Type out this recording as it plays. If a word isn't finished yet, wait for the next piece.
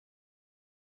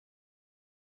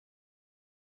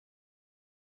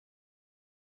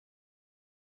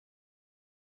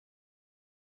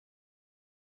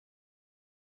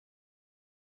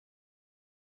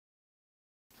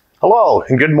Hello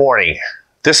and good morning.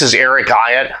 This is Eric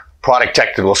Hyatt, Product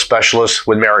Technical Specialist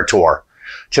with Meritor.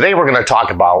 Today we're going to talk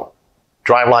about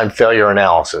driveline failure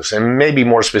analysis and maybe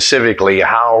more specifically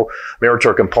how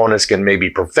Meritor components can maybe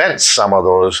prevent some of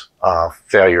those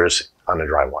failures on the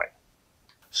driveline.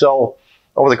 So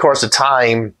over the course of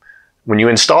time, when you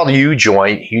install the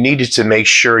U-joint, you needed to make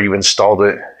sure you installed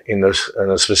it in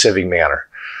a specific manner.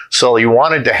 So you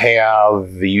wanted to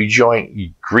have the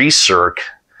U-joint grease circ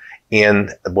in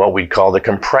what we call the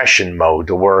compression mode,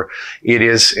 where it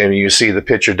is, and you see the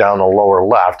picture down the lower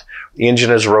left, the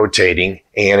engine is rotating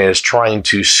and it is trying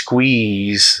to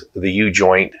squeeze the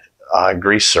U-joint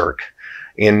grease circ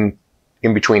in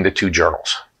between the two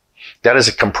journals. That is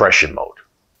a compression mode.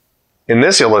 In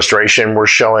this illustration, we're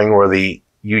showing where the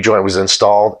U-joint was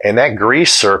installed, and that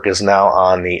grease circ is now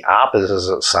on the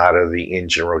opposite side of the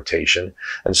engine rotation.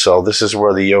 And so this is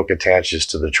where the yoke attaches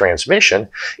to the transmission.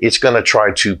 It's going to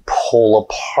try to pull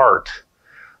apart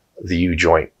the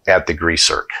U-joint at the grease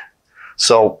circ.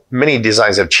 So many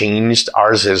designs have changed.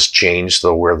 Ours has changed,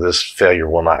 so where this failure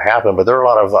will not happen. But there are a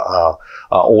lot of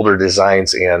older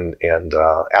designs and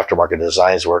aftermarket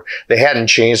designs where they hadn't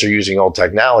changed. They're using old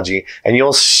technology. And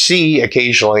you'll see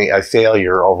occasionally a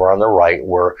failure over on the right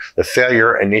where the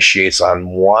failure initiates on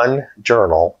one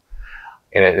journal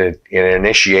and it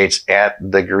initiates at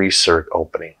the grease circ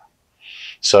opening.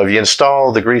 So if you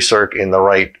install the grease circ in the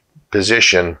right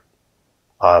position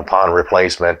upon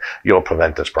replacement, you'll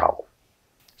prevent this problem.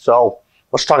 So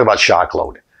let's talk about shock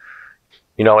load.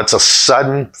 You know, it's a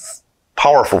sudden,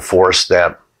 powerful force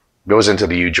that goes into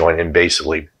the U-joint and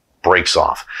basically breaks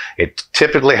off. It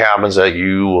typically happens that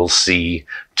you will see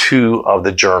two of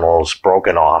the journals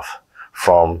broken off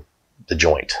from the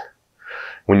joint.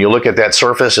 When you look at that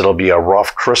surface, it'll be a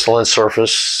rough crystalline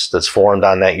surface that's formed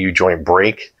on that U-joint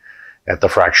break at the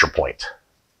fracture point.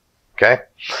 Okay?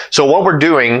 So what we're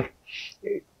doing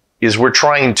is we're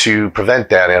trying to prevent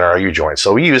that in our U-joint.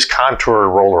 So we use contour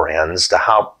roller ends to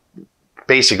help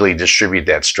basically distribute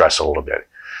that stress a little bit.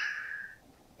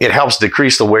 It helps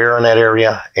decrease the wear in that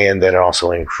area, and then it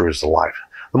also improves the life.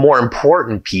 The more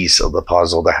important piece of the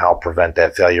puzzle to help prevent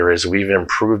that failure is we've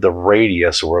improved the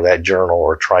radius where that journal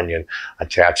or trunnion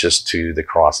attaches to the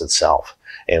cross itself.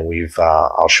 And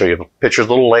I'll show you pictures a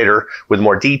little later with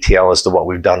more detail as to what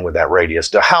we've done with that radius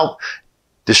to help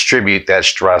distribute that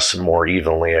stress more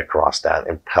evenly across that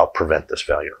and help prevent this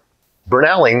failure.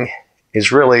 Brinnelling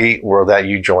is really where that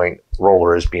U-joint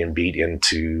roller is being beat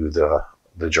into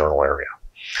the journal area.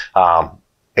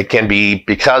 It can be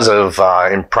because of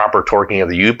improper torquing of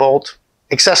the U-bolt,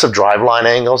 excessive driveline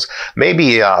angles,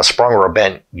 maybe a sprung or a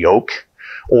bent yoke,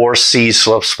 or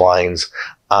C-slip splines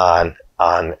on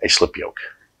a slip yoke.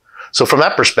 So from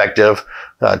that perspective,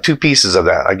 two pieces of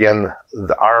that. Again,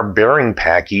 our bearing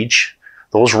package,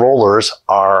 those rollers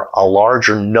are a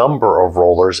larger number of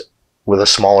rollers with a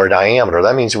smaller diameter.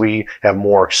 That means we have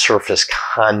more surface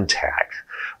contact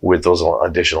with those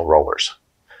additional rollers.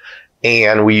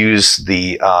 And we use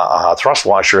the thrust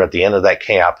washer at the end of that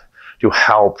cap to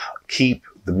help keep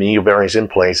the medial bearings in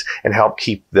place and help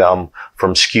keep them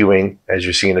from skewing, as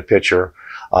you see in the picture,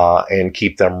 and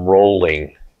keep them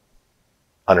rolling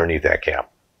underneath that cap.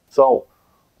 So,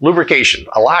 lubrication,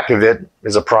 a lack of it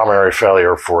is a primary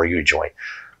failure for a U-joint.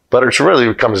 But it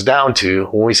really comes down to,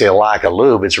 when we say a lack of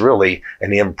lube, it's really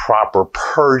an improper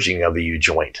purging of the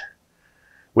U-joint,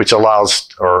 which allows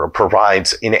or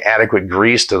provides inadequate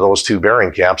grease to those two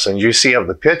bearing caps. And you see of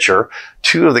the picture,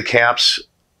 two of the caps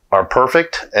are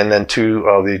perfect, and then two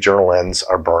of the journal ends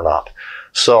are burned up.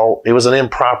 So it was an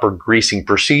improper greasing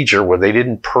procedure where they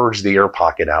didn't purge the air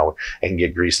pocket out and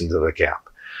get grease into the cap.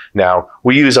 Now,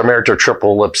 we use our Meritor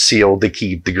triple lip seal to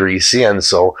keep the grease in,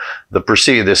 so the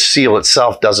seal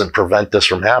itself doesn't prevent this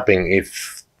from happening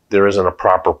if there isn't a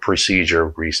proper procedure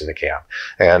of greasing the cap.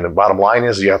 And the bottom line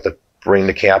is you have to bring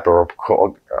the cap or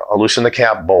loosen the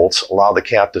cap bolts, allow the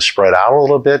cap to spread out a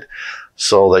little bit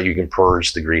so that you can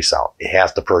purge the grease out. It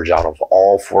has to purge out of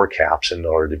all four caps in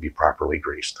order to be properly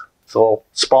greased. So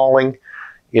spalling,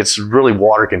 it's really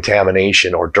water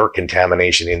contamination or dirt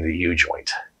contamination in the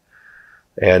U-joint.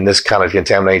 And this kind of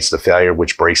contaminates the failure,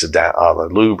 which breaks it down, the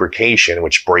lubrication,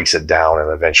 which breaks it down, and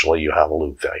eventually you have a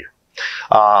lube failure.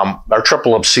 Our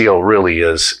triple lip seal really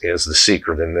is the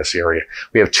secret in this area.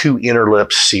 We have two inner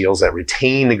lip seals that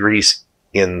retain the grease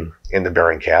in the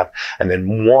bearing cap, and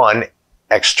then one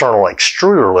external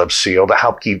extruder lip seal to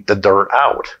help keep the dirt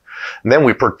out. And then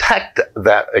we protect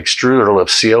that extruder lip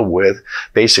seal with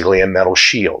basically a metal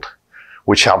shield,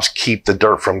 which helps keep the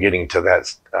dirt from getting to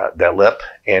that lip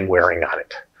and wearing on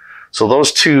it. So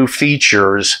those two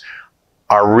features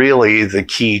are really the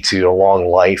key to a long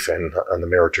life on the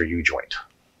Meritor U-joint.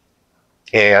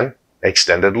 and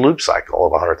extended loop cycle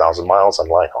of 100,000 miles on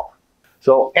line haul.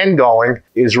 So end galling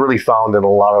is really found in a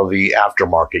lot of the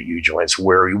aftermarket U-joints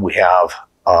where we have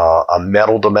a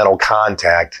metal-to-metal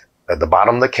contact at the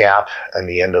bottom of the cap and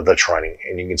the end of the trunning.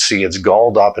 And you can see it's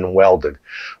galled up and welded.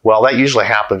 Well, that usually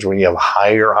happens when you have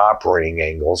higher operating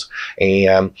angles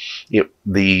and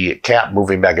the cap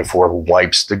moving back and forth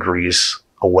wipes the grease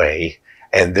away.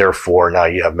 And therefore, now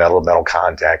you have metal-to-metal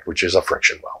contact, which is a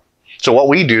friction weld. So what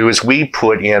we do is we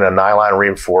put in a nylon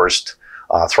reinforced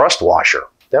thrust washer.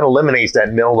 That eliminates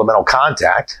that metal-to-metal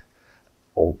contact,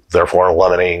 therefore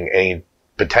eliminating any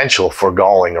potential for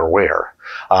galling or wear.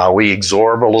 We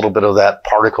absorb a little bit of that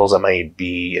particles that may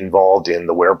be involved in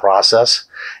the wear process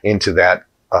into that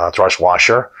thrust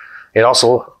washer. It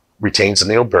also retains the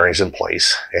nail bearings in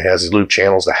place. It has the lube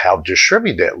channels to help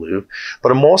distribute that lube.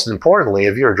 But most importantly,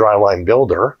 if you're a driveline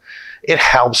builder, it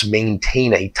helps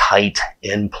maintain a tight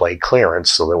end plate clearance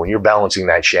so that when you're balancing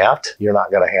that shaft, you're not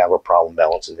going to have a problem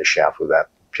balancing the shaft with that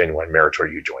genuine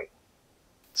Meritor U-joint.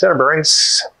 Center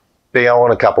bearings fail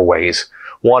in a couple ways.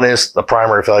 One is the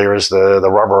primary failure is the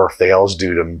rubber fails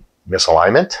due to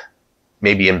misalignment,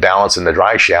 maybe imbalance in the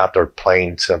drive shaft, or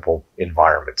plain simple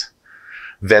environment.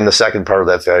 Then the second part of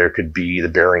that failure could be the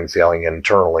bearing failing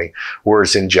internally, where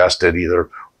it's ingested either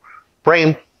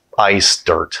rain, ice,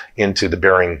 dirt into the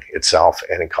bearing itself,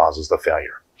 and it causes the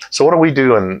failure. So what do we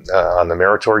do on the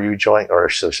Meritor U-joint, or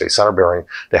should I say center bearing,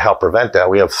 to help prevent that?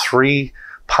 We have three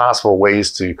possible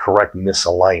ways to correct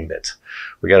misalignment.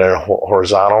 We got a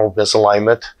horizontal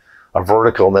misalignment, a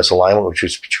vertical misalignment, which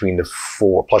is between the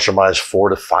plus or minus 4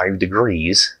 to 5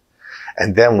 degrees.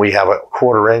 And then we have a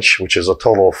 1/4 inch, which is a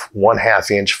total of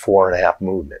 1/2 inch, 4.5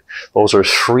 movement. Those are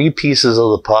three pieces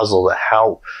of the puzzle that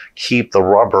help keep the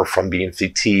rubber from being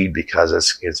fatigued because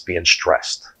it's being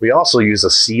stressed. We also use a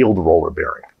sealed roller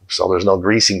bearing. So there's no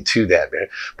greasing to that,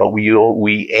 but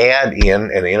we add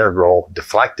in an integral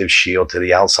deflective shield to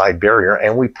the outside barrier,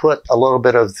 and we put a little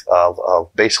bit of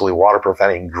basically water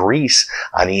preventing grease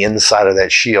on the inside of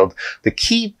that shield to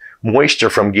keep moisture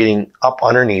from getting up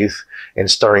underneath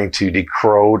and starting to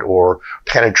decorrode or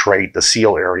penetrate the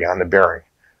seal area on the bearing.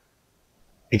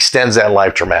 Extends that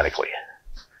life dramatically.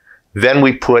 Then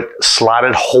we put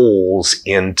slotted holes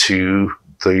into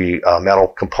the metal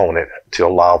component to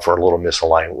allow for a little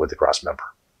misalignment with the cross member.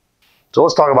 So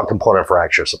let's talk about component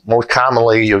fractures. Most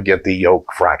commonly, you'll get the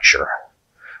yoke fracture.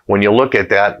 When you look at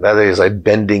that, that is a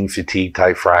bending fatigue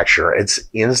type fracture. It's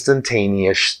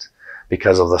instantaneous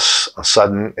because of the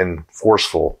sudden and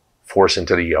forceful force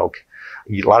into the yoke.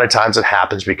 A lot of times it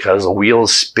happens because the wheel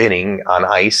is spinning on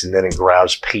ice and then it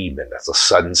grabs pavement. That's a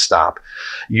sudden stop.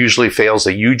 Usually fails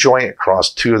the U-joint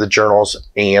across 2 of the journals,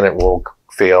 and it will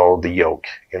fail the yoke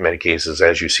in many cases,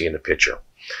 as you see in the picture.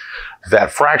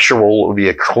 That fracture will be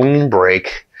a clean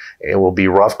break. It will be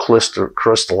rough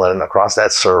crystalline across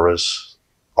that surface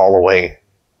all the way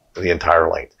the entire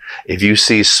length. If you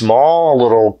see small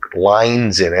little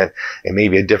lines in it and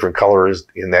maybe a different color is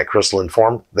in that crystalline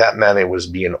form, that meant it was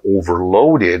being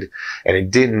overloaded, and it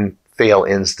didn't fail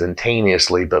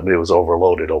instantaneously, but it was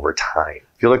overloaded over time.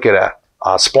 If you look at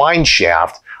a spline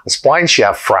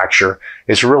shaft fracture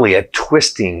is really a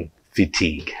twisting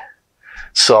fatigue.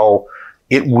 So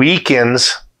it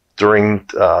weakens during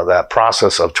that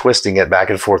process of twisting it back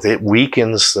and forth. It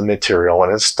weakens the material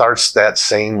and it starts that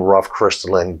same rough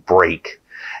crystalline break.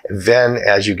 Then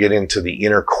as you get into the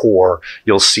inner core,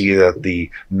 you'll see that the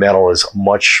metal is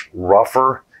much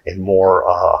rougher and more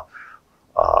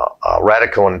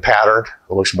radical in pattern.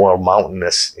 It looks more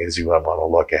mountainous as you want to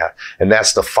look at. And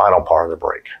that's the final part of the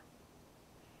break.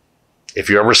 If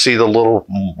you ever see the little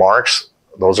marks,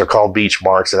 those are called beach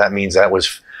marks, and that means that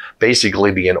was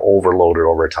basically being overloaded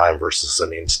over time versus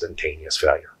an instantaneous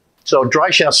failure. So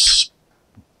drive shafts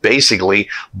basically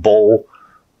bowl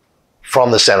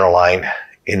from the center line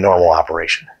in normal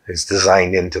operation. It's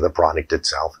designed into the product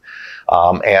itself.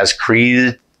 As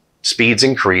speeds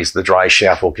increase, the drive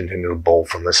shaft will continue to bowl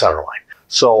from the center line.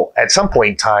 So at some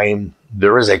point in time,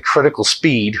 there is a critical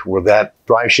speed where that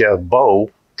drive shaft bow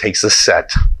takes a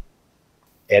set.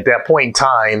 At that point in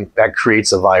time, that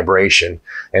creates a vibration,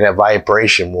 and that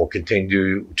vibration will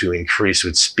continue to increase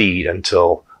with speed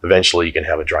until eventually you can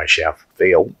have a drive shaft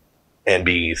fail and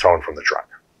be thrown from the truck.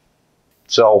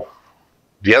 So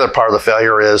the other part of the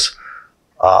failure is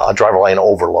a driveline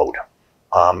overload.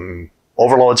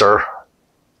 Overloads are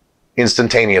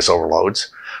instantaneous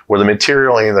overloads where the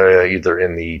material either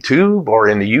in the tube or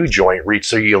in the U-joint reach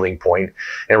their yielding point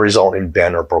and result in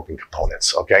bent or broken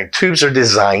components. Okay, tubes are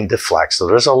designed to flex, so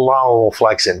there's a lot of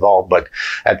flex involved, but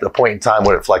at the point in time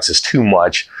when it flexes too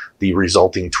much, the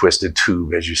resulting twisted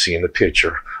tube, as you see in the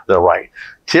picture, to the right.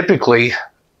 Typically,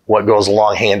 what goes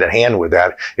along hand in hand with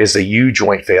that is the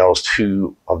U-joint fails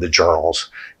 2 of the journals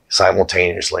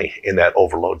simultaneously in that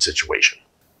overload situation.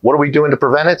 What are we doing to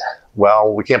prevent it?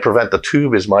 Well, we can't prevent the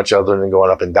tube as much other than going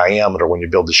up in diameter when you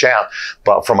build the shaft.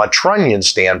 But from a trunnion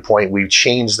standpoint, we've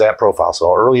changed that profile.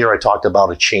 So earlier I talked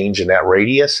about a change in that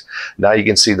radius. Now you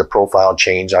can see the profile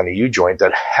change on the U-joint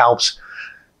that helps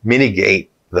mitigate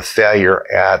the failure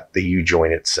at the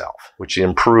U-joint itself, which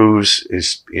improves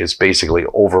is basically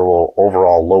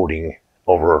overall loading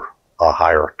over a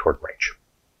higher torque range.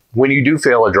 When you do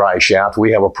fail a drive shaft,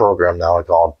 we have a program now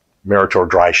called Meritor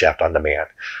Driveshaft on Demand,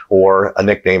 or a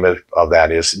nickname of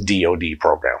that is DOD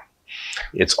program.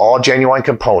 It's all genuine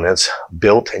components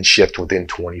built and shipped within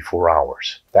 24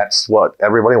 hours. That's what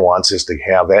everybody wants, is to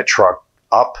have that truck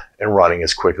up and running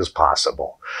as quick as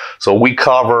possible. So we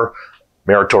cover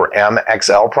Meritor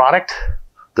MXL product,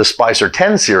 the Spicer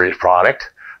 10 series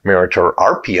product, Meritor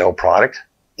RPL product,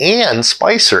 and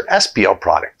Spicer SPL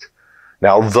product.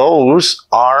 Now, those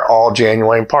are all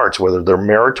genuine parts, whether they're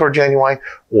Meritor genuine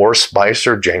or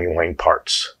Spicer genuine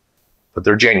parts. But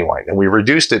they're genuine. And we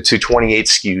reduced it to 28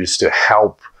 SKUs to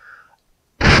help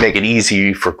make it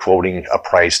easy for quoting a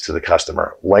price to the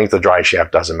customer. Length of drive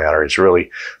shaft doesn't matter. It's really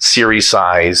series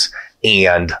size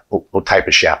and what type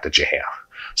of shaft that you have.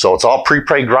 So it's all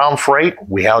prepaid ground freight.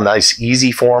 We have a nice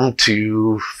easy form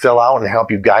to fill out and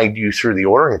help you guide you through the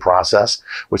ordering process,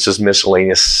 which is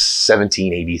miscellaneous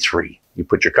 1783. You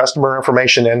put your customer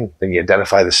information in, then you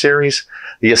identify the series,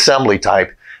 the assembly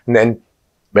type, and then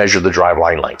measure the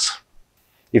driveline lengths.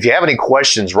 If you have any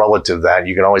questions relative to that,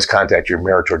 you can always contact your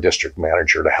Meritor district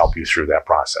manager to help you through that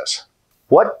process.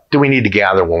 What do we need to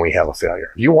gather when we have a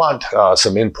failure? You want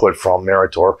some input from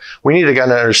Meritor. We need to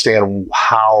kind of understand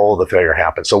how the failure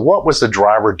happened. So what was the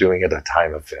driver doing at the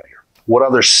time of failure? What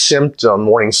other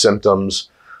warning symptoms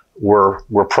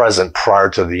were present prior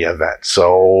to the event?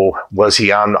 So was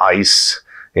he on ice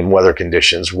in weather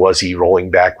conditions? Was he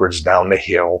rolling backwards down the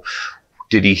hill?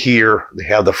 Did he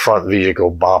have the front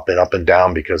vehicle bopping up and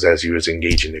down because as he was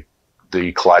engaging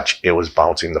the clutch, it was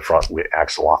bouncing the front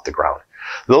axle off the ground?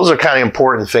 Those are kind of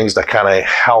important things that kind of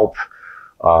help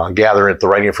gather the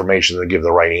right information to give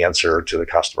the right answer to the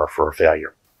customer for a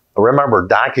failure. Remember,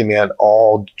 document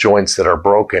all joints that are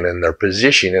broken and their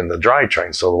position in the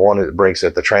drivetrain. So the one that breaks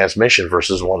at the transmission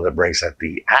versus one that breaks at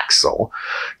the axle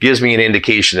gives me an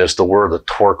indication as to where the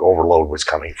torque overload was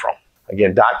coming from.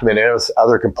 Again, document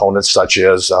other components such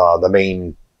as the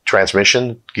main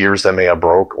transmission gears that may have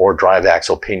broke or drive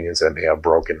axle pinions that may have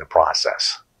broken in the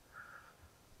process.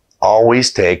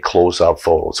 Always take close-up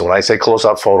photos. So when I say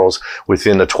close-up photos,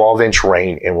 within the 12-inch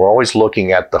range, and we're always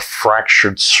looking at the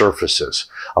fractured surfaces.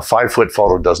 A 5-foot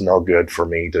photo does no good for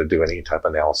me to do any type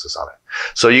of analysis on it.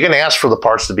 So you can ask for the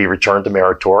parts to be returned to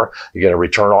Meritor. You get a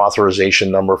return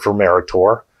authorization number for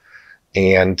Meritor.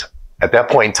 And at that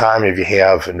point in time, if you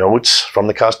have notes from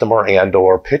the customer and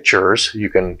or pictures, you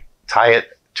can tie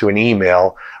it to an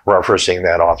email referencing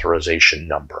that authorization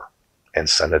number and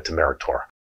send it to Meritor.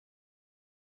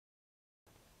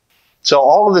 So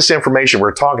all of this information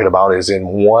we're talking about is in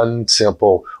one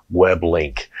simple web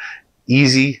link.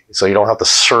 Easy, so you don't have to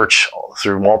search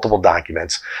through multiple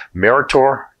documents.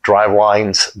 Meritor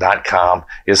Drivelines.com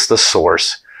is the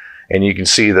source. And you can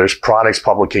see there's products,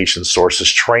 publication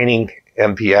sources, training,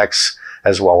 MPX,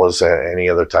 as well as any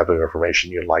other type of information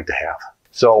you'd like to have.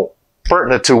 So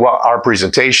pertinent to what our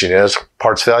presentation is,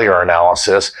 parts failure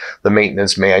analysis, the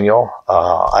maintenance manual,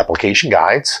 application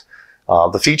guides,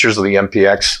 the features of the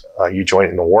MPX, U-joint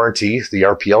and the warranty, the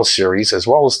RPL series, as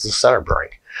well as the center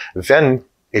bearing. Then,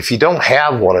 if you don't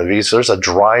have one of these, there's a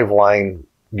driveline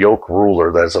yoke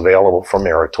ruler that's available from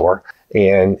Meritor,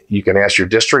 and you can ask your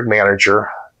district manager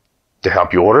to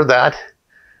help you order that,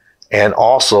 and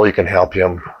also you can have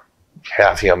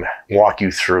him walk you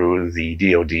through the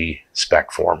DOD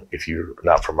spec form if you're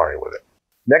not familiar with it.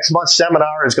 Next month's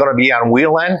seminar is going to be on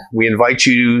wheel end. We invite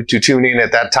you to tune in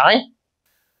at that time.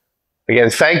 Again,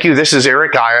 thank you. This is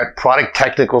Eric Ayat, Product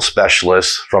Technical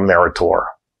Specialist from Meritor.